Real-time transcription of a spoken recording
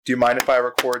Do you mind if I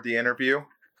record the interview? Well,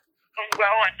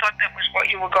 I thought that was what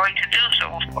you were going to do, so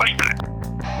of course not.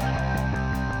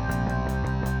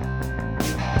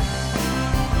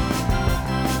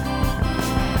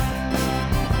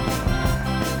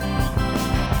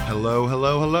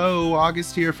 Hello.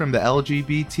 August here from the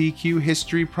LGBTQ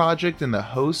History Project and the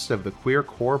host of the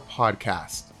QueerCore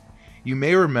Podcast. You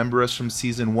may remember us from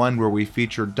Season 1 where we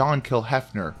featured Dawn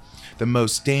Kilhefner, the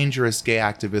most dangerous gay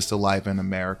activist alive in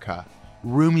America,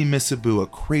 Rumi Misabu, a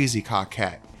crazy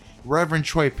coquette, Reverend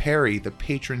Troy Perry, the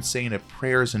patron saint of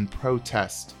prayers and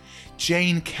protest,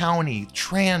 Jane County,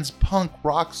 trans punk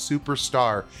rock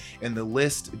superstar, and the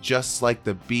list just like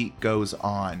the beat goes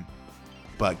on.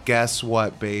 But guess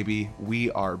what, baby? We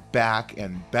are back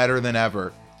and better than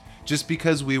ever. Just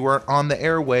because we weren't on the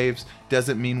airwaves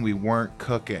doesn't mean we weren't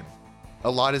cooking. A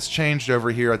lot has changed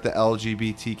over here at the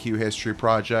LGBTQ History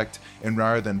Project, and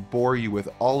rather than bore you with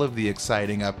all of the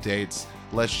exciting updates,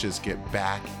 let's just get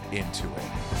back into it.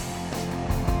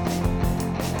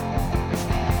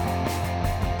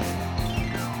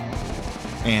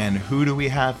 And who do we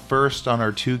have first on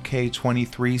our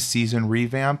 2K23 season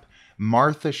revamp?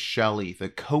 Martha Shelley, the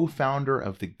co-founder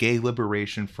of the Gay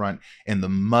Liberation Front and the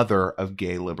mother of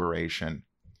gay liberation.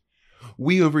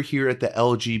 We over here at the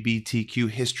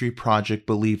LGBTQ History Project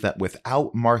believe that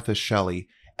without Martha Shelley,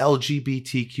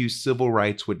 LGBTQ civil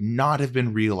rights would not have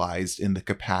been realized in the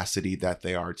capacity that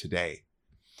they are today.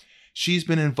 She's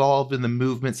been involved in the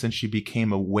movement since she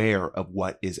became aware of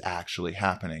what is actually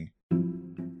happening.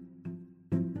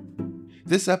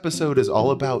 This episode is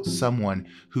all about someone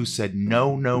who said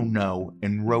no,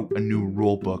 and wrote a new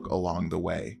rule book along the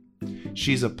way.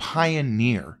 She's a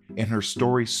pioneer, and her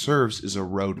story serves as a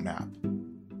roadmap.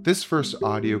 This first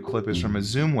audio clip is from a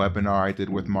Zoom webinar I did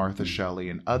with Martha Shelley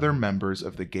and other members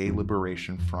of the Gay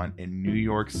Liberation Front in New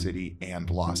York City and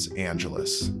Los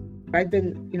Angeles. I've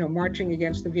been, marching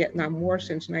against the Vietnam War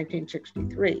since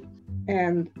 1963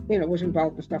 and, was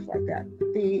involved in stuff like that.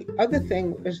 The other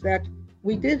thing is that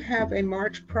we did have a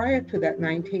march prior to that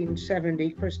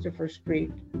 1970 Christopher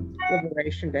Street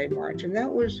Liberation Day March, and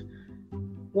that was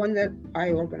one that I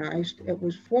organized. It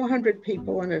was 400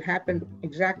 people, and it happened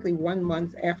exactly 1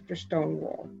 month after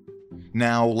Stonewall.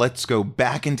 Now let's go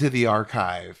back into the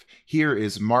archive. Here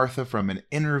is Martha from an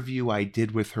interview I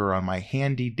did with her on my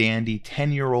handy-dandy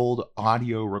 10-year-old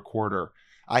audio recorder.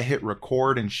 I hit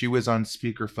record and she was on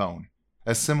speakerphone.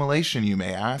 Assimilation, you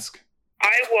may ask?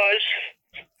 I was,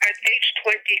 at age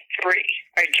 23,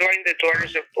 I joined the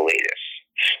Daughters of Bilitis.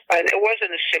 It was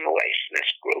an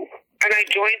assimilationist group. And I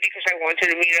joined because I wanted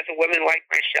to meet other women like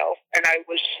myself, and I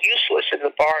was useless in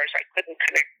the bars. I couldn't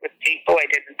connect with people. I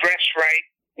didn't dress right.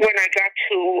 When I got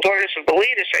to Daughters of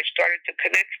Bilitis, I started to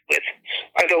connect with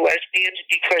other lesbians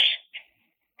because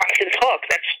I can talk.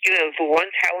 That's, the one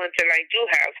talent that I do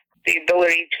have, the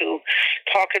ability to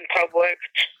talk in public,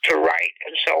 to write,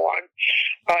 and so on.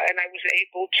 And I was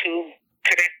able to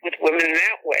connect with women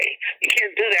that way. You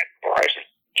can't do that in bars.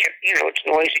 It's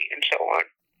noisy and so on.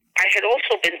 I had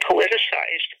also been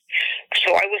politicized,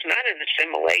 so I was not an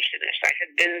assimilationist. I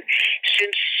had been,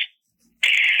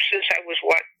 since I was,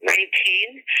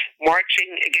 19,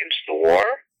 marching against the war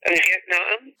in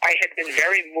Vietnam. I had been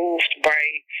very moved by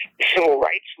the civil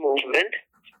rights movement,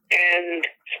 and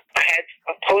I had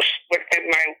a post at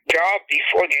my job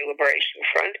before Gay Liberation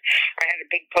Front. I had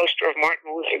a big poster of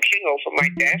Martin Luther King over my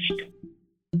desk.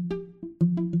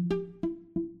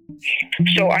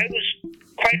 So I was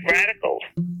quite radical.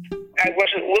 I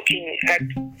wasn't looking at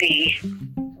the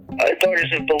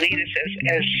Daughters of Bilitis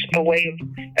as a way of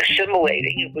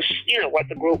assimilating. It was, what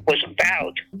the group was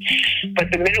about.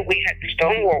 But the minute we had the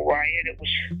Stonewall Riot, it was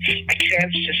a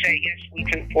chance to say, yes, we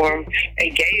can form a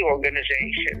gay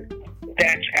organization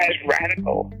that's as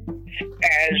radical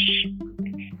as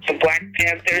the Black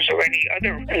Panthers or any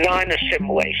other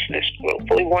non-assimilationist group.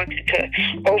 We wanted to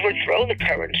overthrow the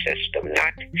current system,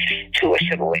 not to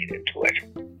assimilate into it.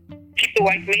 People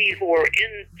like me who were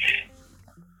in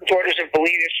Daughters of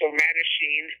Bilitis or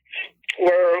Mattachine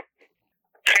were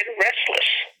kind of restless.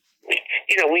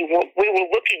 We were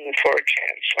looking for a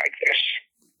chance like this.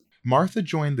 Martha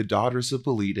joined the Daughters of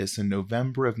Bilitis in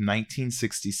November of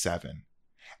 1967.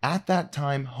 At that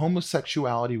time,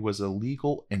 homosexuality was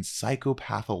illegal and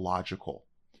psychopathological.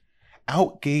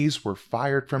 Out gays were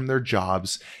fired from their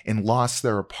jobs and lost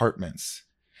their apartments.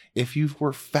 If you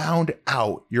were found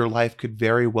out, your life could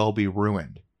very well be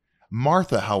ruined.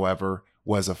 Martha, however,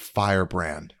 was a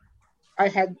firebrand. I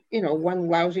had, one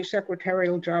lousy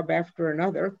secretarial job after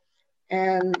another,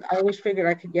 and I always figured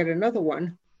I could get another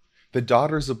one. The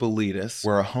Daughters of Bilitis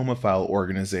were a homophile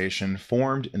organization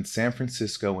formed in San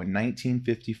Francisco in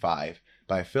 1955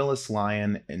 by Phyllis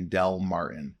Lyon and Del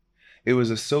Martin. It was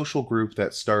a social group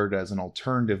that started as an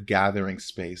alternative gathering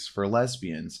space for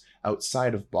lesbians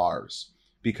outside of bars,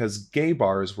 because gay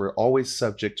bars were always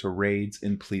subject to raids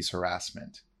and police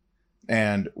harassment.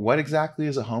 And what exactly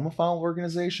is a homophile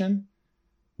organization?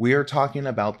 We are talking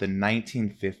about the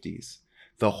 1950s.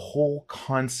 The whole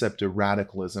concept of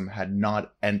radicalism had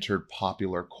not entered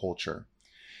popular culture.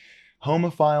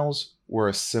 Homophiles were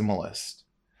assimilist.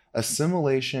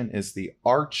 Assimilation is the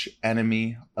arch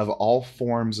enemy of all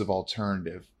forms of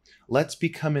alternative. Let's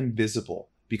become invisible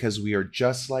because we are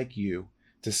just like you,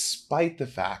 despite the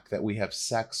fact that we have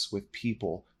sex with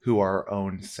people who are our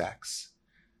own sex.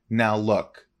 Now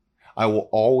look, I will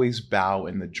always bow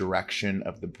in the direction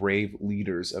of the brave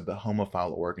leaders of the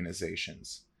homophile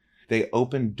organizations. They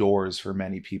opened doors for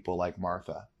many people like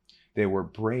Martha. They were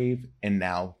brave and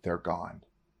now they're gone.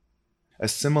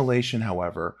 Assimilation,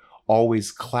 however,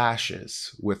 always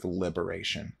clashes with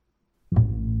liberation.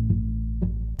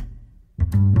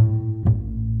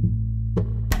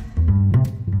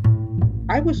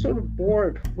 I was sort of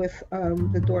bored with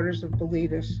the Daughters of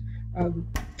Bilitis.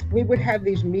 We would have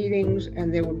these meetings,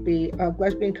 and there would be a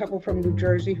lesbian couple from New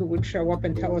Jersey who would show up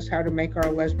and tell us how to make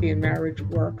our lesbian marriage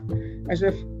work, as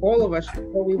if all of us,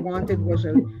 all we wanted was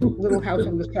a little house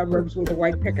in the suburbs with a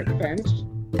white picket fence.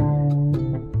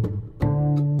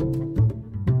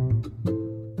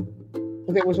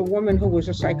 There was a woman who was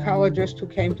a psychologist who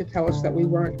came to tell us that we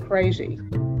weren't crazy.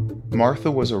 Martha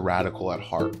was a radical at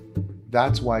heart.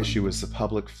 That's why she was the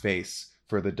public face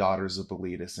for the Daughters of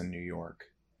Bilitis in New York.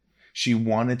 She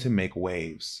wanted to make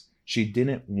waves. She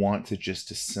didn't want to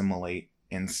just assimilate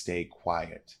and stay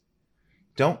quiet.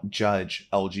 Don't judge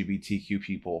LGBTQ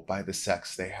people by the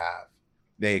sex they have.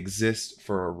 They exist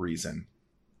for a reason.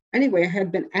 Anyway, I had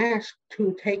been asked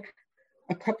to take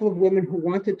a couple of women who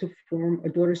wanted to form a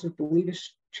Daughters of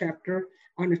Bilitis chapter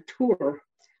on a tour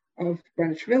of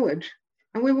Greenwich Village.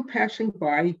 And we were passing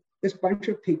by this bunch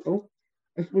of people.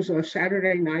 It was a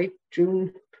Saturday night,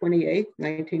 June 28th,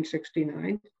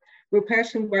 1969. We were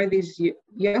passing by these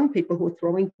young people who were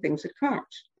throwing things at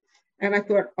cops. And I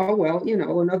thought, oh, well,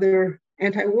 another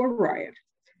anti-war riot,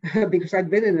 because I'd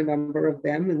been in a number of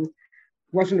them and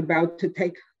wasn't about to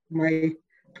take my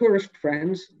tourist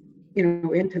friends,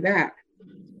 into that.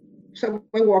 So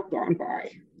I walked on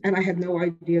by, and I had no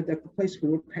idea that the place we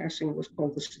were passing was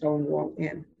called the Stonewall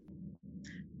Inn.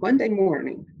 Monday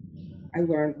morning, I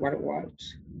learned what it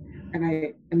was. And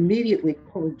I immediately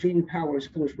called Jean Powers,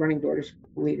 who was running Daughters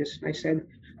of Bilitis, and I said,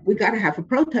 we got to have a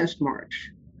protest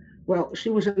march. Well, she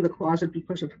was in the closet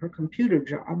because of her computer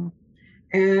job.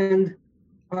 And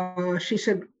she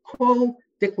said, call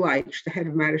Dick Leitch, the head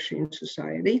of Mattachine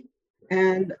Society,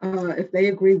 and if they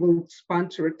agree, we'll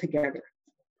sponsor it together.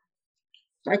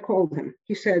 So I called him.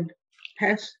 He said,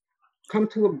 come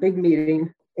to a big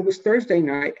meeting. It was Thursday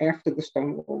night after the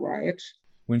Stonewall Riots.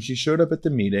 When she showed up at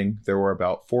the meeting, there were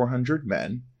about 400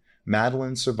 men,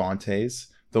 Madeline Cervantes,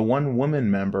 the one woman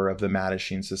member of the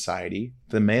Mattachine Society,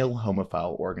 the male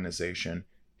homophile organization,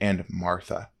 and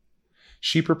Martha.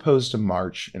 She proposed a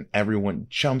march, and everyone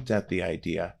jumped at the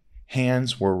idea.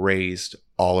 Hands were raised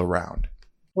all around.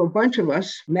 Well, a bunch of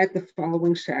us met the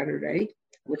following Saturday,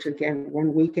 which again,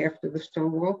 1 week after the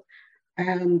Stonewall,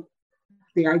 and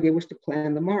the idea was to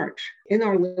plan the march. In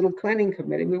our little planning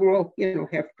committee, we were all,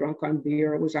 half drunk on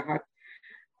beer. It was a hot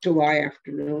July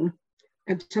afternoon.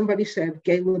 And somebody said,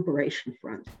 Gay Liberation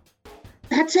Front.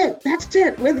 That's it.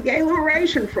 We're the Gay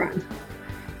Liberation Front.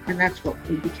 And that's what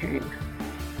we became.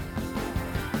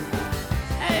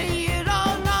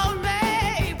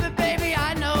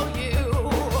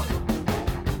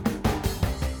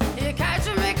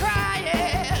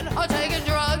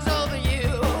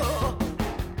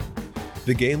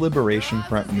 The Gay Liberation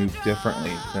Front moved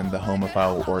differently than the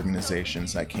homophile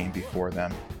organizations that came before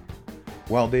them.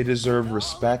 While they deserved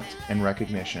respect and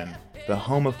recognition, the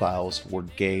homophiles were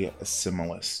gay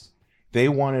assimilists. They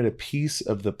wanted a piece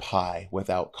of the pie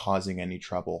without causing any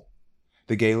trouble.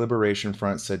 The Gay Liberation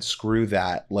Front said, screw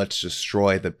that, let's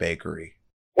destroy the bakery.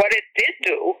 What it did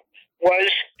do was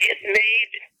it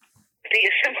made the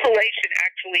assimilation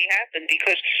actually happen,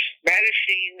 because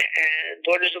Mattachine and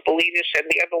Daughters of Bilitis and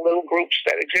the other little groups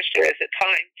that existed at the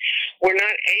time were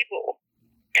not able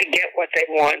to get what they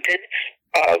wanted.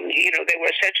 They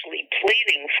were essentially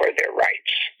pleading for their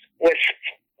rights with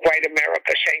white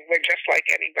America, saying, we're just like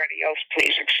anybody else,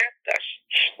 please accept us.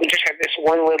 We just have this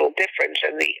one little difference.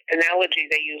 And the analogy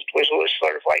they used was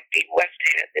sort of like being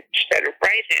left-handed instead of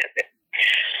right-handed.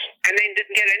 And they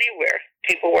didn't get anywhere.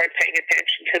 People weren't paying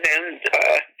attention to them.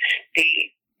 The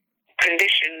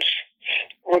conditions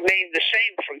remained the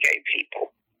same for gay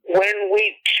people. When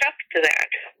we chucked that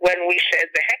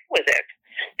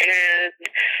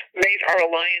our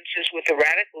alliances with the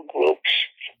radical groups,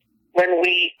 when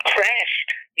we crashed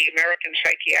the American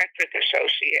Psychiatric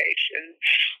Association,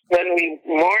 when we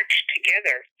marched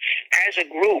together as a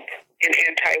group in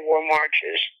anti-war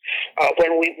marches,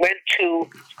 when we went to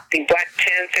the Black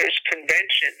Panthers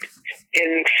Convention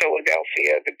in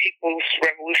Philadelphia, the People's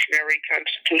Revolutionary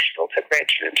Constitutional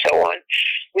Convention, and so on,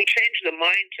 we changed the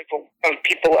minds of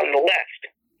people on the left.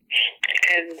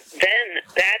 And then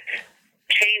that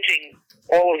changing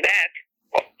all of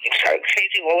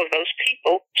those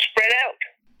people spread out.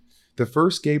 The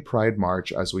first Gay Pride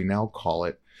March, as we now call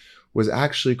it, was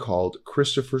actually called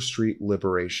Christopher Street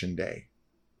Liberation Day.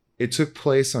 It took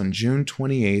place on June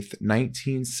 28,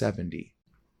 1970.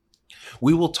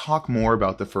 We will talk more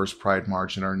about the first Pride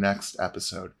March in our next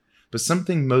episode, but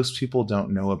something most people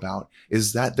don't know about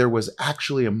is that there was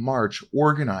actually a march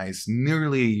organized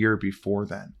nearly a year before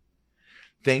then.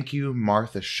 Thank you,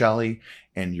 Martha Shelley,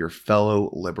 and your fellow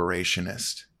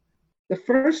liberationist. The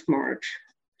first march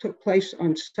took place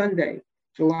on Sunday,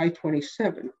 July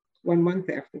 27th, 1 month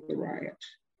after the riots.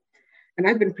 And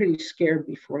I'd been pretty scared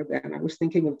before then. I was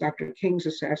thinking of Dr. King's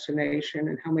assassination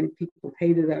and how many people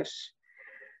hated us.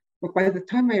 But by the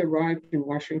time I arrived in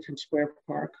Washington Square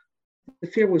Park, the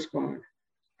fear was gone.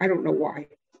 I don't know why.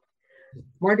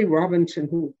 Marty Robinson,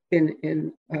 who'd been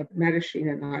in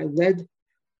Mattachine, and I led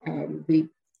the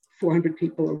 400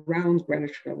 people around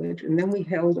Greenwich Village, and then we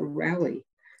held a rally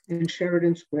in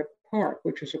Sheridan Square Park,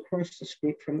 which is across the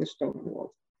street from the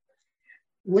Stonewall.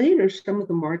 Later, some of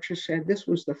the marchers said this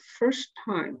was the first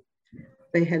time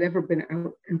they had ever been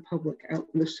out in public, out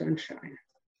in the sunshine.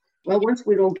 Well, once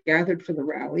we'd all gathered for the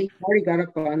rally, Marty got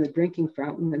up on the drinking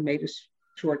fountain and made a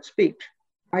short speech.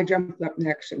 I jumped up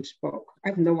next and spoke. I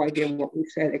have no idea what we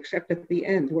said, except at the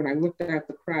end when I looked at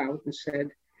the crowd and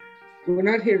said, "We're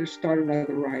not here to start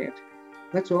another riot.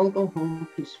 Let's all go home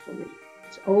peacefully.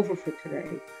 It's over for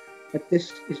today, but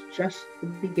this is just the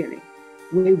beginning.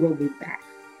 We will be back."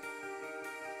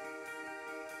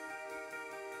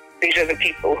 These are the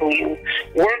people who you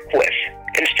work with.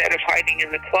 Instead of hiding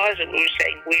in the closet, we were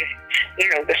saying,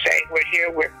 the saying, we're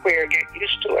here, we're queer, get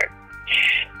used to it.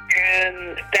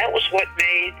 And that was what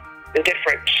made the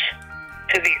difference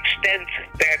to the extent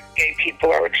that gay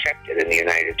people are accepted in the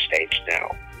United States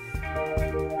now.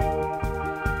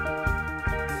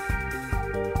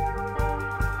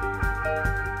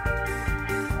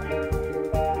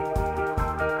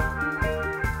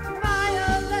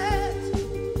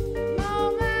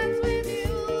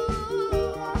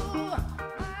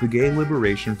 The Gay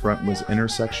Liberation Front was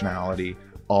intersectionality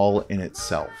all in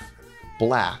itself.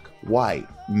 Black, white,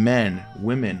 men,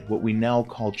 women, what we now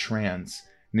call trans,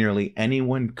 nearly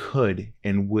anyone could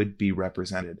and would be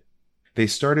represented. They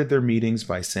started their meetings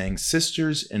by saying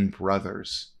sisters and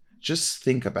brothers. Just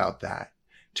think about that.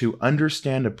 To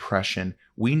understand oppression,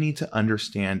 we need to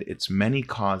understand its many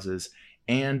causes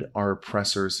and our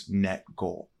oppressor's net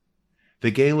goal.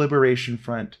 The Gay Liberation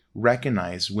Front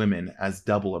recognized women as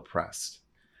double oppressed.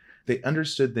 They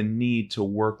understood the need to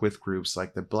work with groups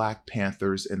like the Black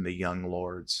Panthers and the Young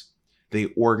Lords. They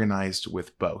organized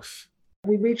with both.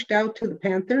 We reached out to the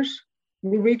Panthers.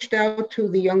 We reached out to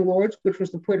the Young Lords, which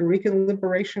was the Puerto Rican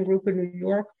Liberation Group in New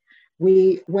York.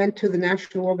 We went to the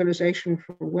National Organization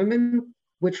for Women,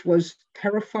 which was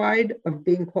terrified of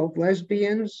being called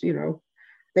lesbians.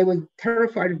 They were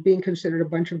terrified of being considered a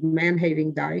bunch of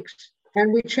man-hating dykes.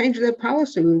 And we changed their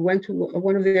policy. We went to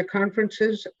one of their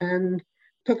conferences and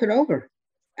took it over.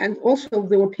 And also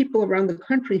there were people around the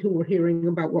country who were hearing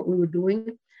about what we were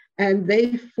doing, and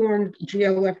they formed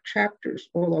GLF chapters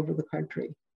all over the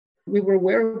country. We were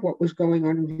aware of what was going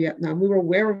on in Vietnam. We were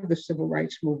aware of the civil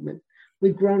rights movement.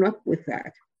 We'd grown up with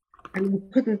that. And we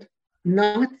couldn't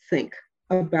not think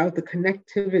about the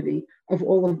connectivity of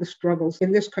all of the struggles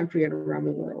in this country and around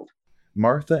the world.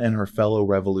 Martha and her fellow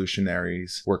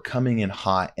revolutionaries were coming in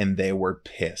hot, and they were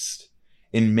pissed.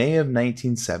 In May of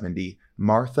 1970,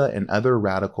 Martha and other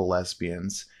radical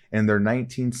lesbians in their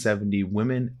 1970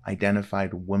 Women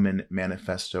Identified Women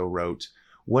Manifesto wrote,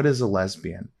 "What is a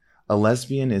lesbian? A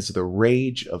lesbian is the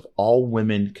rage of all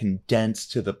women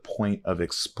condensed to the point of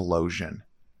explosion."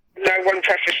 Now, I want to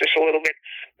preface this a little bit.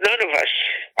 None of us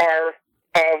are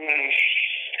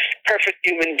perfect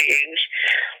human beings.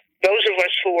 Those of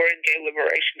us who were in Gay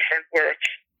Liberation Front were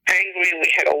angry.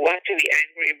 We had a lot to be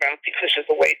angry about because of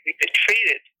the way we've been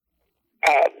treated.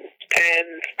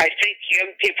 And I think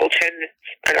young people tend,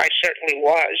 and I certainly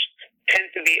was, tend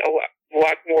to be a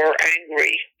lot more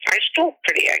angry. I'm still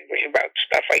pretty angry about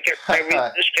stuff. I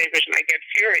read newspapers and I get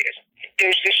furious.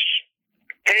 There's this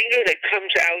anger that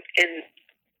comes out in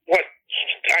what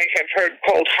I have heard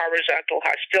called horizontal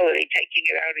hostility, taking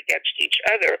it out against each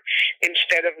other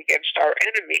instead of against our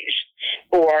enemies,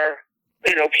 who are,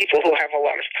 people who have a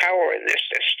lot of power in this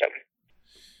system.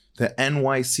 The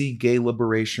NYC Gay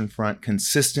Liberation Front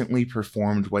consistently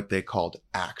performed what they called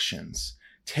actions,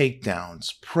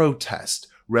 takedowns, protest,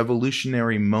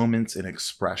 revolutionary moments and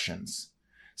expressions.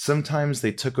 Sometimes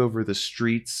they took over the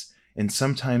streets, and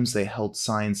sometimes they held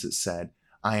signs that said,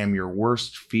 "I am your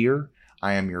worst fear,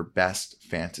 I am your best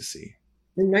fantasy."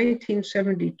 In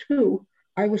 1972,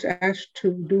 I was asked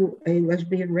to do a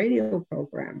lesbian radio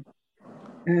program,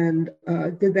 and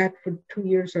did that for 2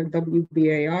 years on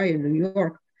WBAI in New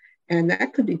York, and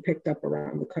that could be picked up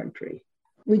around the country.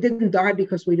 We didn't die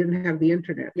because we didn't have the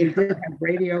internet. We did have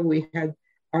radio, we had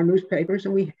our newspapers,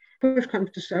 and push comes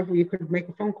to shove, you could make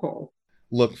a phone call.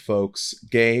 Look, folks,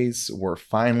 gays were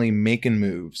finally making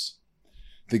moves.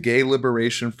 The Gay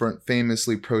Liberation Front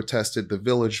famously protested the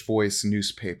Village Voice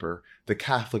newspaper, the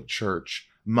Catholic Church,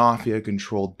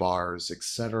 mafia-controlled bars,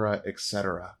 etc.,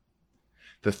 etc.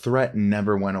 The threat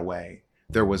never went away.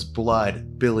 There was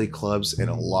blood, billy clubs, and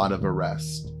a lot of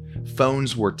arrests.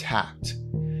 Phones were tapped.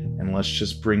 And let's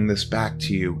just bring this back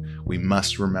to you. We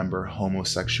must remember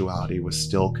homosexuality was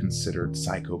still considered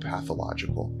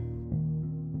psychopathological.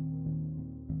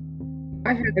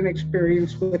 I had an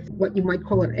experience with what you might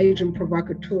call an agent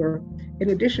provocateur. In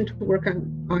addition to work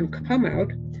on Come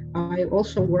Out, I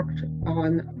also worked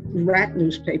on Rat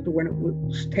newspaper when it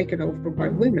was taken over by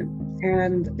women.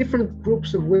 And different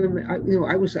groups of women,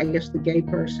 I was, I guess, the gay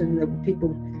person, the people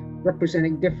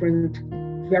representing different,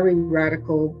 very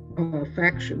radical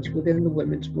factions within the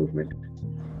women's movement.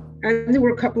 And there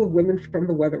were a couple of women from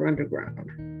the Weather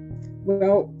Underground.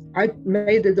 Well, I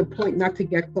made it a point not to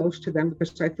get close to them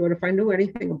because I thought if I knew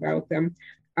anything about them,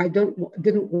 I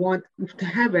didn't want to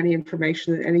have any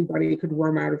information that anybody could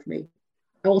worm out of me.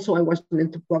 Also, I wasn't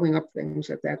into blowing up things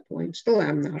at that point. Still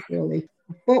am not really.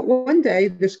 But one day,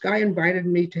 this guy invited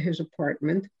me to his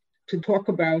apartment to talk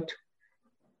about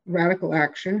radical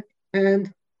action.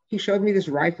 And he showed me this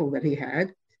rifle that he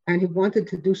had. And he wanted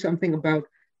to do something about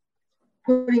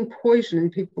putting poison in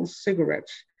people's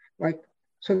cigarettes,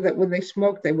 so that when they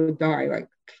smoked, they would die, like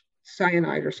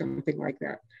cyanide or something like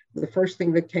that. The first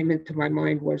thing that came into my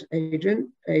mind was, agent,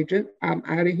 I'm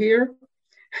out of here.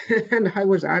 And I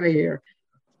was out of here.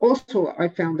 Also, I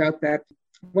found out that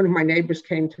one of my neighbors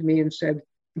came to me and said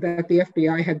that the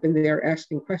FBI had been there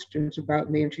asking questions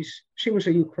about me. And she was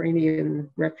a Ukrainian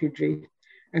refugee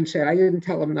and said, I didn't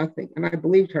tell them nothing. And I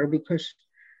believed her because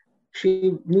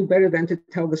she knew better than to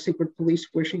tell the secret police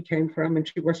where she came from. And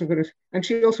she wasn't going to, and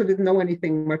she also didn't know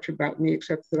anything much about me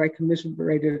except that I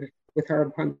commiserated with her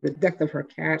upon the death of her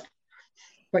cat.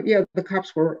 But yeah, the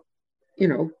cops were,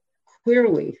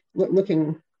 clearly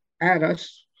looking at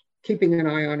us, keeping an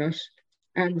eye on us.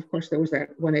 And of course, there was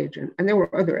that one agent. And there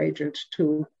were other agents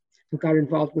too who got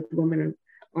involved with women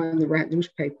on the Rat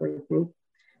newspaper group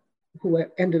who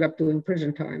ended up doing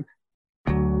prison time.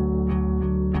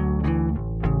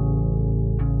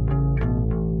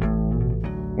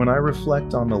 When I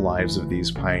reflect on the lives of these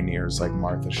pioneers like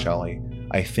Martha Shelley,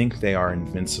 I think they are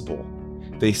invincible.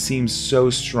 They seem so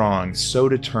strong, so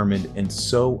determined, and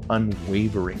so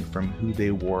unwavering from who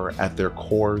they were at their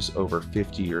cores over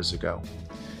 50 years ago.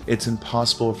 It's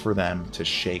impossible for them to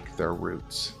shake their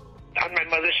roots. On my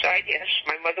mother's side, yes.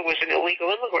 My mother was an illegal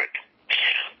immigrant.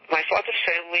 My father's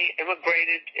family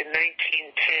immigrated in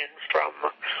 1910 from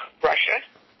Russia,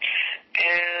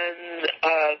 and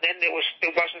then there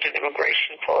wasn't an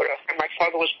immigration quota, and my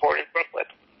father was born in Brooklyn.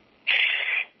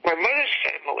 My mother's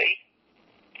family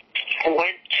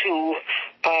went to,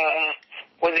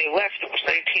 when they left, it was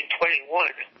 1921,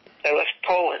 they left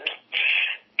Poland,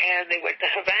 and they went to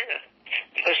Havana,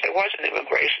 because there was an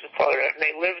immigration quota, and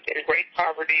they lived in great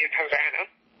poverty in Havana.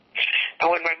 And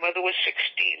when my mother was 16,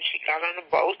 she got on a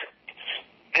boat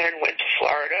and went to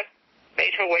Florida,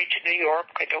 made her way to New York,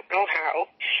 I don't know how,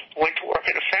 went to work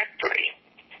in a factory.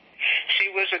 She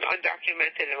was an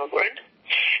undocumented immigrant,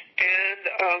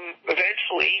 and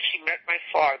eventually she met my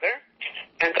father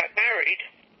and got married,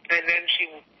 and then she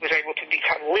was able to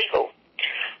become legal.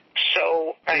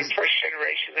 So I'm first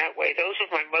generation that way. Those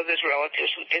of my mother's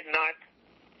relatives who did not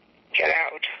get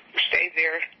out, who stayed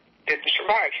there, didn't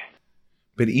survive.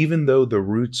 But even though the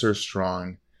roots are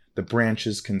strong, the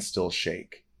branches can still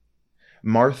shake.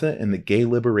 Martha and the Gay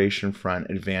Liberation Front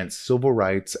advanced civil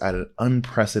rights at an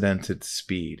unprecedented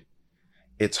speed.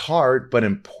 It's hard but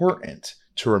important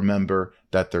to remember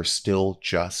that they're still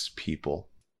just people.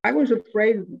 I was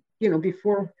afraid,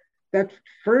 before that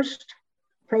first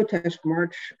protest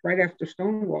march right after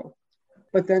Stonewall.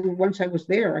 But then once I was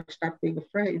there, I stopped being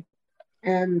afraid.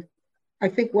 And I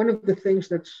think one of the things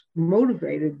that's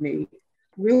motivated me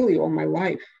really all my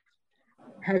life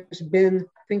has been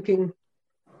thinking,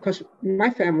 because my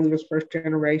family was first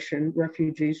generation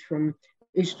refugees from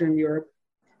Eastern Europe.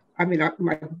 I mean,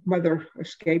 my mother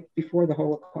escaped before the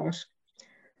Holocaust.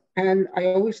 And I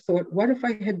always thought, what if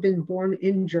I had been born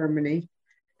in Germany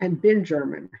and been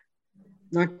German,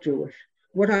 not Jewish?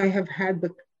 Would I have had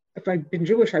if I'd been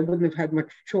Jewish, I wouldn't have had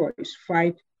much choice,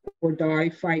 fight or die,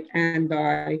 fight and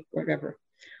die, whatever.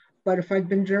 But if I'd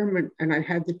been German and I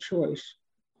had the choice,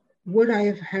 would I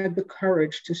have had the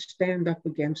courage to stand up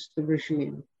against the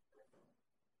regime?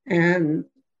 And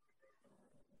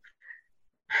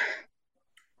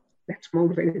that's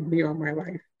motivated me all my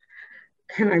life.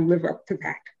 Can I live up to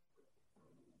that?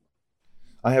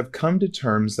 I have come to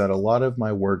terms that a lot of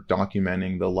my work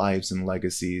documenting the lives and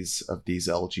legacies of these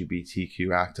LGBTQ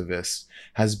activists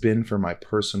has been for my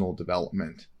personal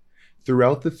development.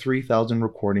 Throughout the 3,000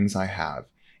 recordings I have,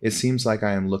 it seems like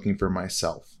I am looking for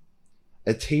myself.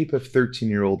 A tape of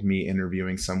 13-year-old me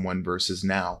interviewing someone versus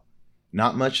now.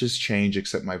 Not much has changed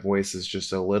except my voice is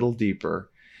just a little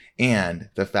deeper, and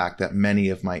the fact that many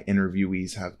of my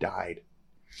interviewees have died.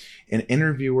 An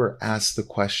interviewer asks the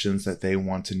questions that they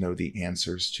want to know the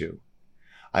answers to.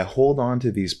 I hold on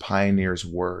to these pioneers'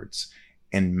 words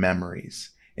and memories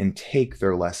and take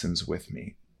their lessons with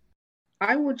me.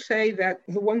 I would say that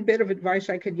the one bit of advice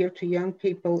I could give to young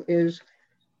people is,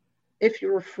 if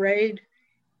you're afraid,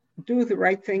 do the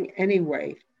right thing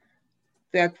anyway.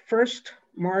 That first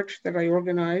march that I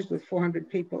organized with 400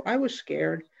 people, I was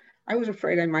scared. I was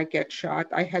afraid I might get shot.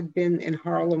 I had been in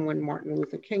Harlem when Martin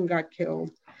Luther King got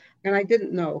killed, and I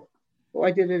didn't know. Well,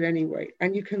 I did it anyway.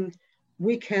 And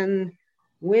we can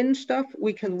win stuff,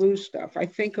 we can lose stuff. I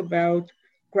think about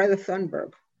Greta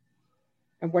Thunberg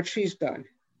and what she's done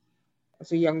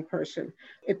as a young person.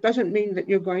 It doesn't mean that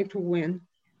you're going to win,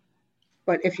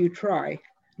 but if you try,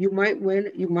 you might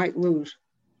win, you might lose.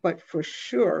 But for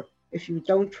sure, if you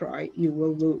don't try, you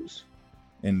will lose.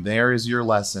 And there is your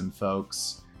lesson,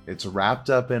 folks. It's wrapped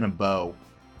up in a bow.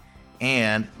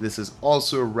 And this is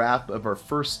also a wrap of our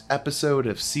first episode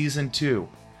of Season 2,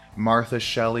 Martha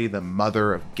Shelley, the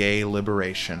Mother of Gay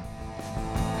Liberation.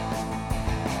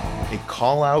 A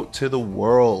call out to the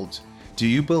world. Do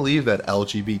you believe that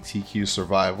LGBTQ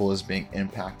survival is being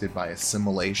impacted by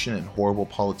assimilation and horrible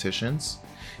politicians?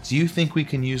 Do you think we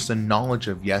can use the knowledge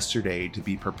of yesterday to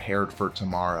be prepared for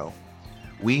tomorrow?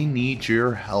 We need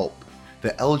your help.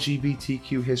 The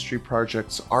LGBTQ History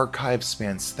Project's archive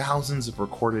spans thousands of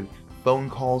recorded phone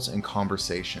calls and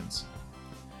conversations.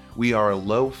 We are a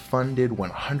low-funded,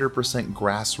 100%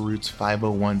 grassroots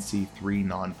 501c3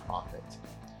 nonprofit.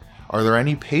 Are there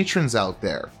any patrons out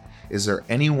there? Is there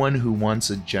anyone who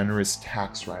wants a generous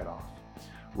tax write-off?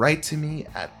 Write to me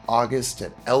at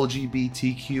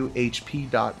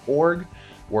august@lgbtqhp.org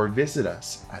or visit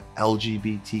us at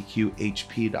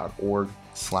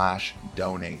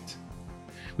lgbtqhp.org/donate.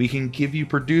 We can give you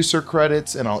producer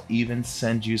credits, and I'll even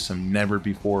send you some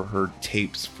never-before-heard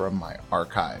tapes from my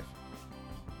archive.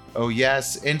 Oh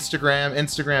yes,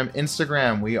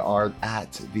 Instagram. We are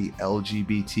at the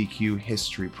LGBTQ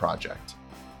History Project.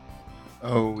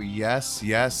 Oh yes.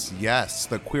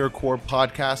 The QueerCore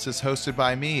Podcast is hosted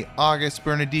by me, August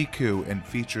Bernadicu, and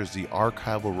features the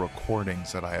archival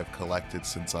recordings that I have collected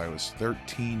since I was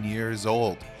 13 years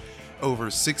old,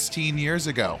 over 16 years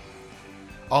ago.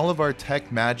 All of our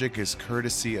tech magic is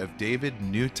courtesy of David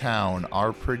Newtown,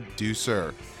 our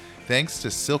producer. Thanks to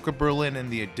Silka Berlin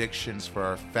and the Addictions for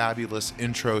our fabulous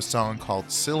intro song called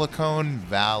Silicon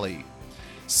Valley.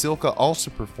 Silka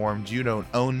also performed You Don't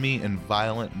Own Me in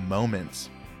Violent Moments.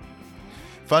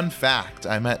 Fun fact,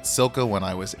 I met Silka when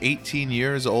I was 18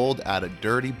 years old at a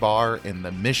dirty bar in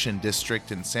the Mission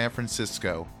District in San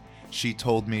Francisco. She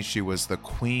told me she was the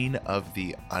queen of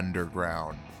the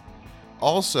underground.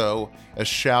 Also, a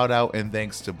shout out and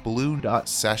thanks to Blue Dot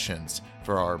Sessions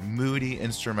for our moody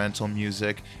instrumental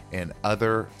music and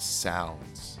other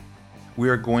sounds. We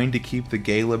are going to keep the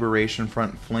Gay Liberation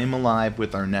Front flame alive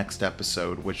with our next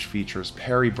episode, which features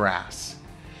Perry Brass.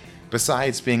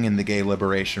 Besides being in the Gay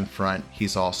Liberation Front,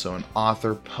 he's also an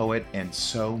author, poet, and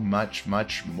so much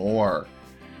more.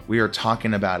 We are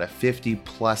talking about a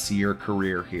 50-plus year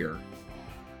career here.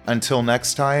 Until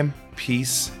next time,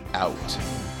 peace out.